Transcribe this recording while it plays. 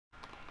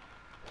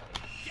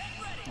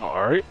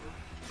Alright.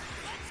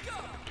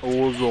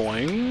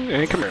 Zoing.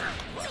 And come here.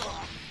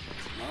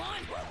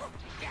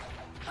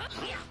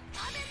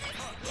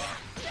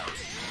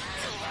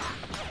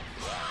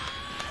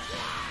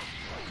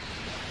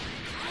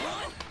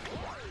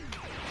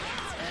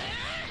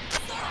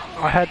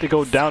 I had to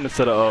go down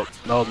instead of up.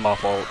 That was my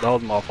fault. That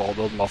was my fault.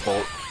 That was my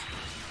fault.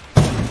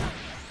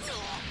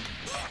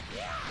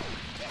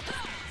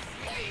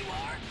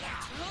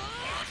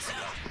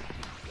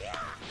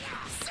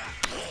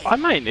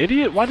 Am I an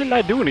idiot? Why didn't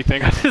I do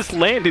anything? I just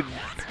landed.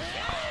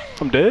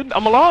 I'm dead.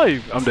 I'm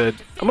alive. I'm dead.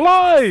 I'm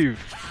alive.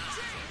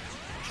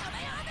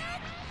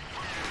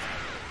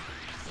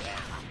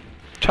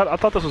 I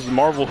thought this was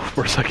Marvel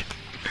for a second.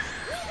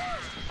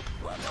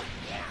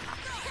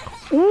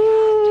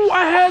 Ooh,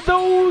 I had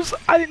those.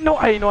 I didn't know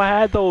I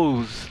had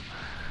those.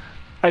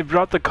 I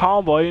dropped the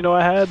combo. I didn't know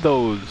I had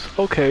those.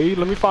 Okay,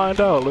 let me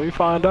find out. Let me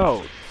find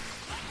out.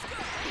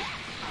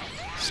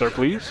 Sir,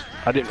 please.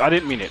 I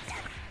didn't mean it.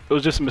 It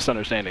was just a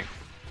misunderstanding.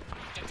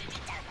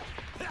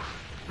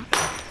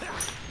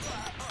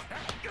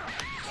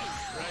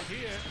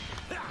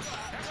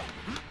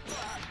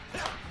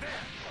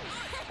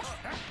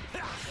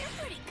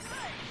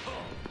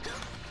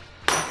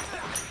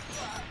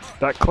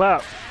 That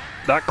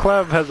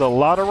clap has a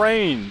lot of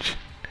range.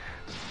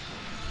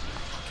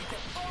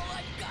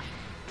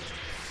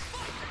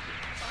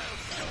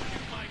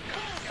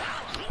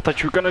 I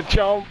thought you were gonna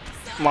jump.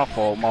 My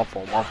fault, my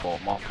fault, my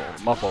fault, my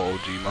fault, my fault,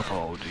 OG, my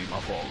fault, OG, my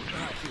fault, OG.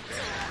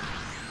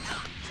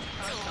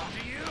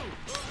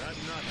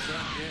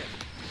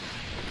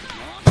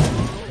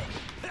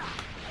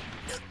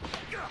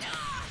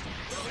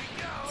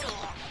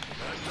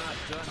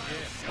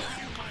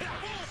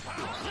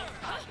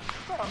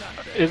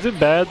 Is it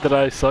bad that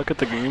I suck at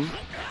the game?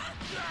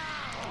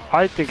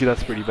 I think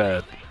that's pretty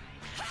bad.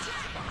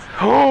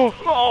 Oh!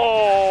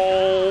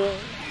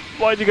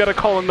 Why'd you gotta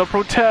call him the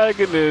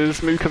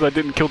protagonist? Maybe because I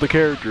didn't kill the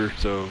character,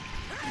 so...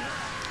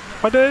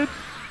 Am I dead?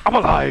 I'm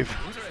alive!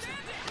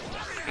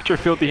 Get your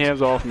filthy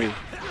hands off me.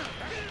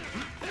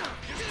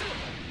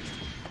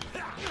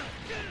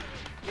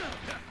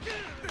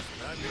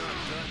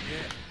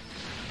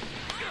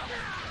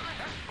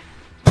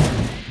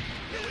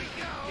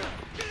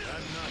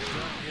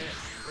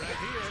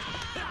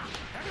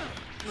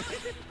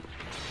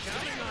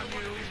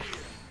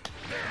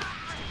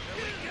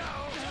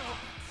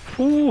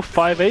 Ooh,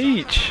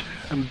 5H.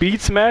 I'm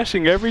beat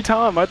smashing every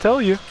time, I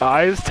tell you.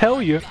 Eyes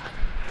tell you.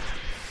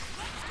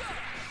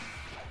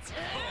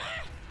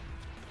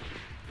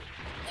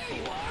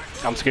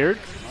 I'm scared.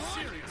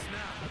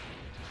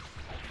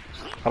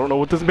 I don't know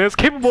what this man's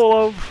capable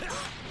of.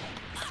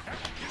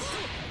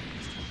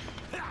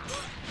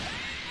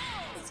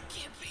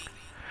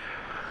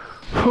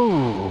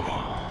 Whew.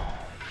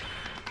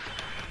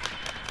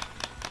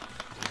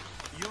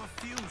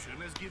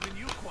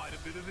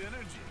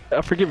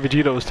 I forget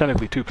Vegito is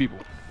technically 2 people.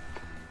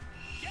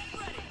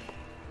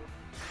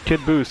 Kid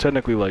Buu is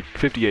technically like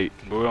 58,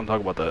 but we don't talk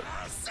about that.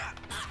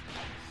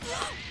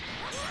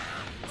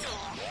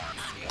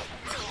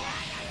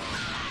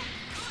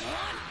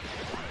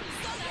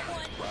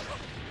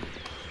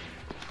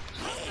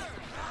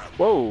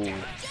 Whoa!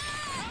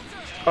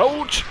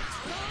 Ouch!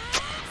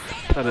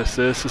 That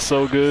assist is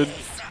so good.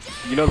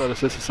 You know that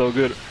assist is so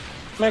good.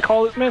 Man,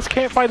 call it. Man,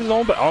 can't fight his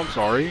own. But oh, I'm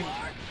sorry.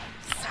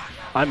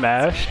 I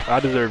mashed. I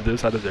deserve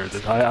this. I deserve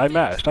this. I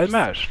mashed. I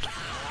mashed.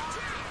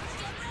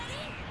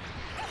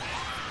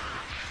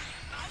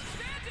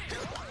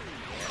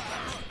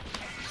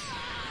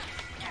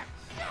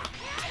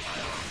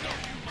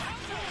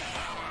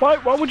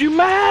 Why would you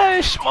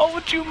mash? Why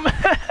would you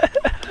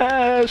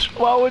mash?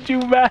 Why would you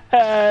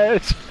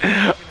mash?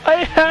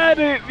 I had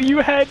it. You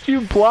had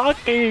you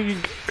blocking.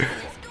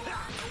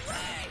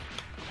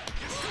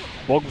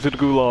 Welcome to the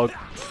gulag.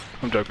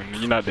 I'm joking.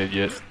 You're not dead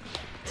yet.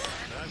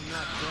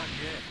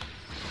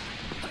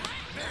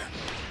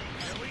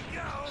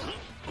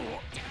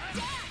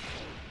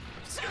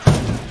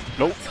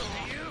 Nope.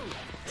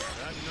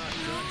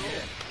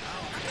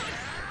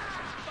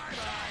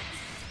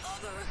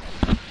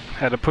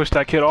 Had to push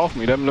that kid off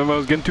me. That man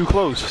was getting too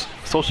close.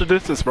 Social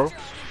distance, bro.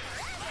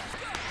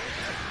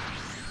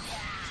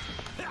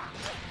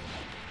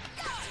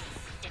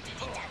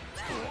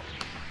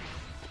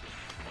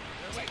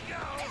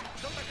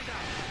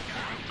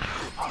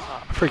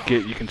 I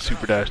forget you can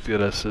super dash through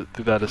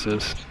that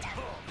assist.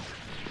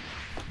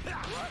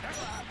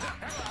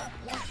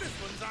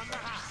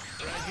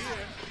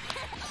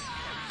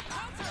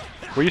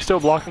 Were you still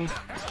blocking?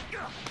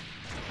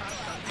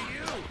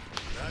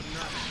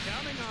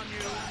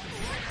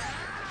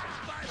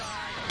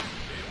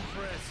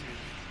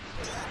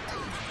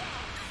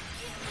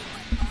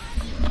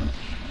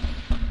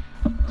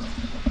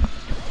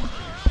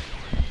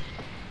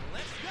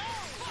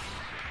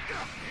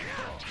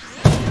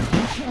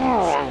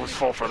 Oh, I always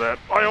fall for that.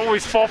 I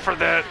always fall for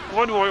that.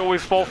 Why do I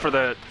always fall for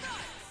that?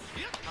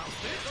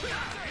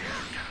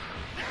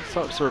 What's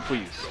up, sir,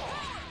 please?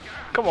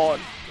 Come on.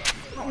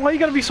 Why you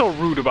gotta be so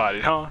rude about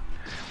it, huh?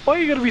 Why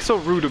you gotta be so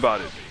rude about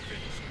it?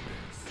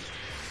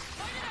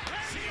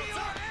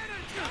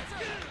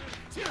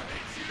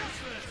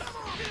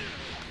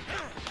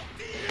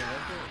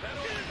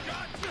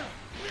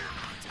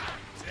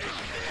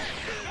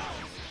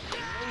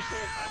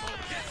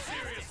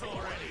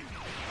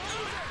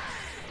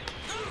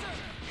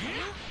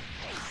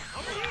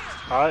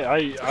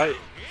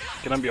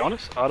 Can I be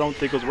honest? I don't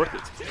think it was worth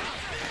it.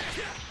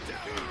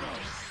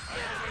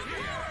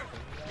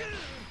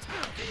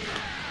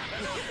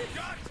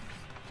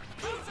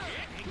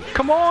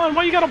 Come on,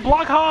 why you gotta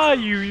block high,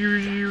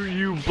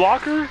 you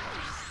blocker?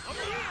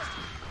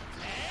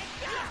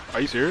 Are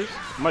you serious?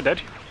 Am I dead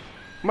here?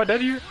 Am I dead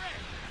here?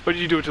 Or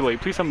did you do it too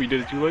late? Please tell me you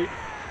did it too late.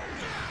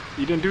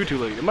 You didn't do it too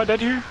late. Am I dead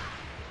here?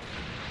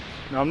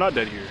 No, I'm not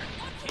dead here.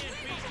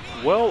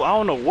 Well, I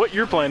don't know what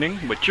you're planning,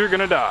 but you're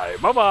gonna die.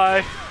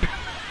 Bye-bye.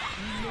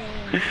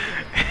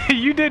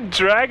 You did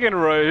Dragon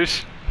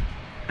Rush.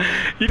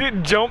 You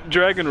didn't jump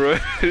Dragon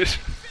Rush.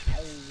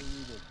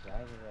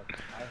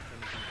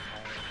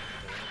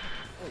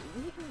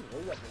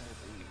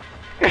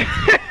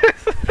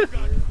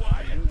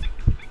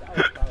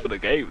 For the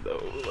game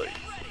though, like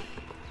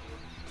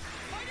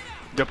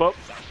jump up.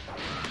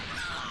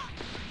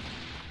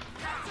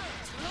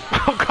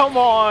 Oh come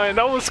on,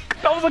 that was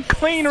a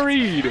clean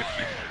read.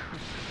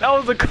 That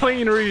was a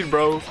clean read,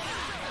 bro.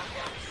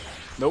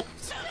 Nope.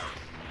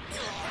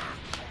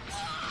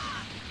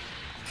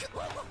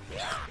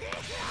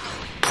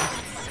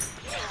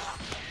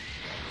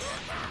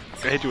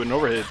 I hit you with an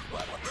overhead.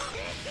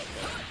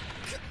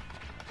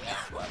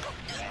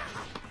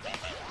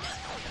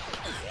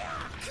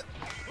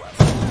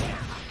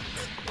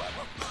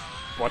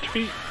 Watch your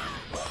feet.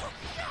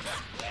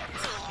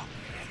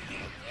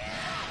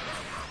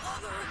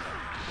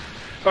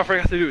 Oh, I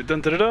forgot to do it.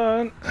 Dun dun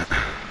dun.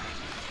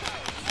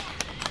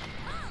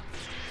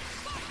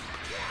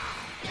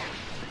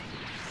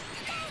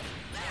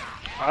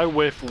 I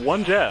whiff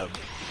one jab.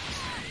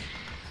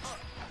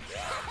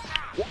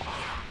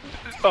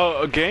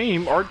 A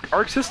game?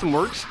 Arc system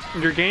works.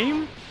 Your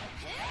game?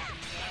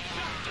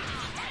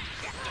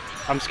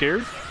 I'm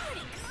scared.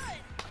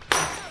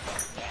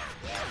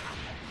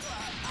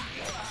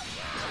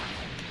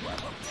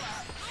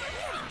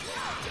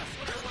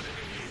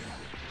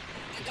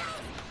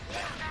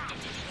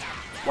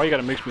 Why you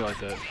gotta mix me like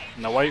that?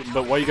 Now why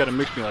you gotta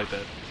mix me like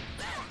that?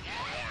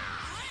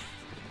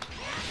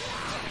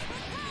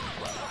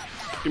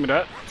 Give me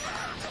that.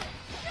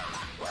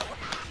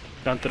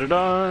 Dun dun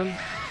dun.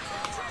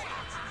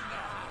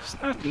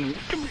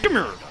 Come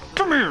here.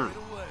 Come here.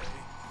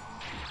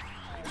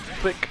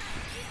 Click.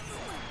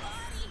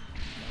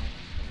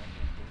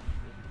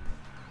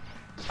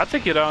 I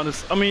take it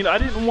honest. I mean, I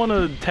didn't want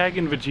to tag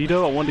in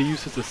Vegeta. I wanted to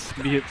use his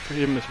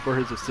him for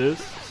his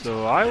assist,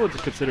 so I would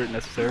consider it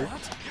necessary.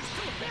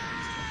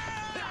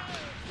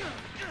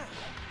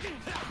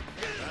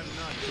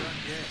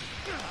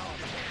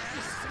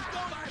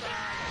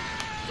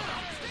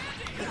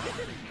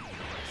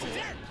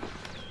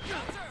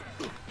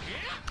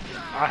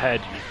 I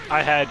had you.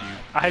 I had you.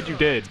 I had you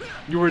dead.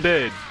 You were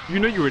dead. You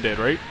knew you were dead,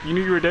 right? You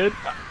knew you were dead?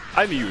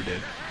 I knew you were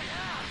dead.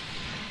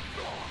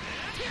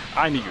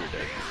 I knew you were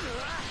dead.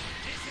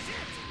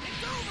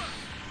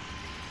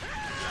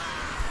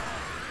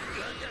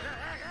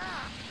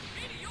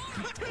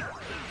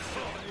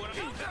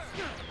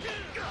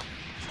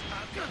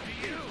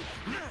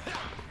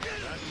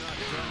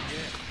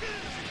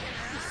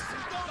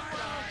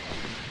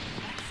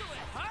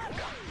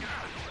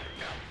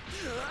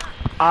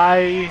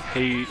 I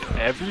hate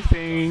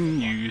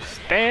everything you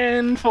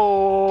stand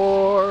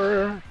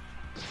for.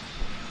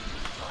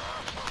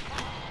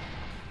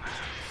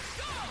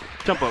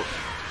 Jump up.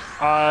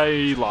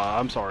 I lied.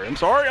 I'm sorry. I'm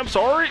sorry. I'm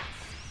sorry.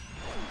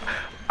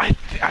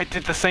 I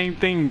did the same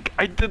thing.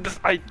 I did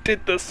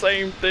the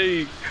same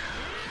thing.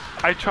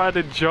 I tried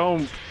to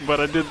jump,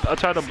 but I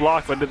tried to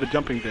block, but I did the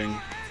jumping thing.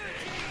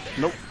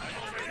 Nope.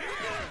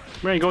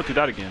 We ain't going through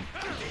that again.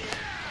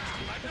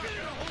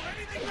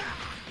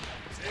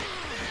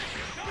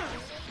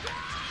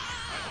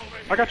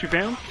 I got you,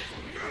 fam.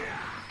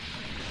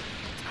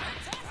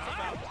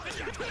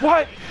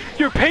 What?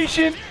 You're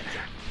patient?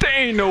 There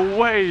ain't no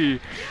way.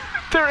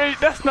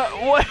 That's not,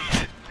 what?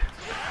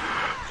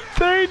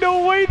 There ain't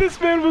no way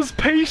this man was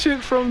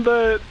patient from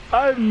that.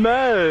 I'm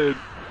mad.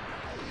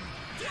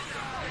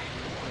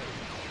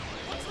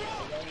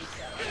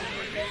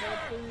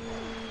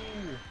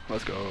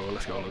 Let's go,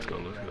 let's go, let's go,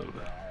 let's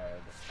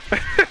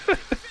go.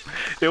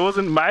 It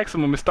wasn't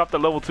maximum, it stopped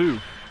at level 2.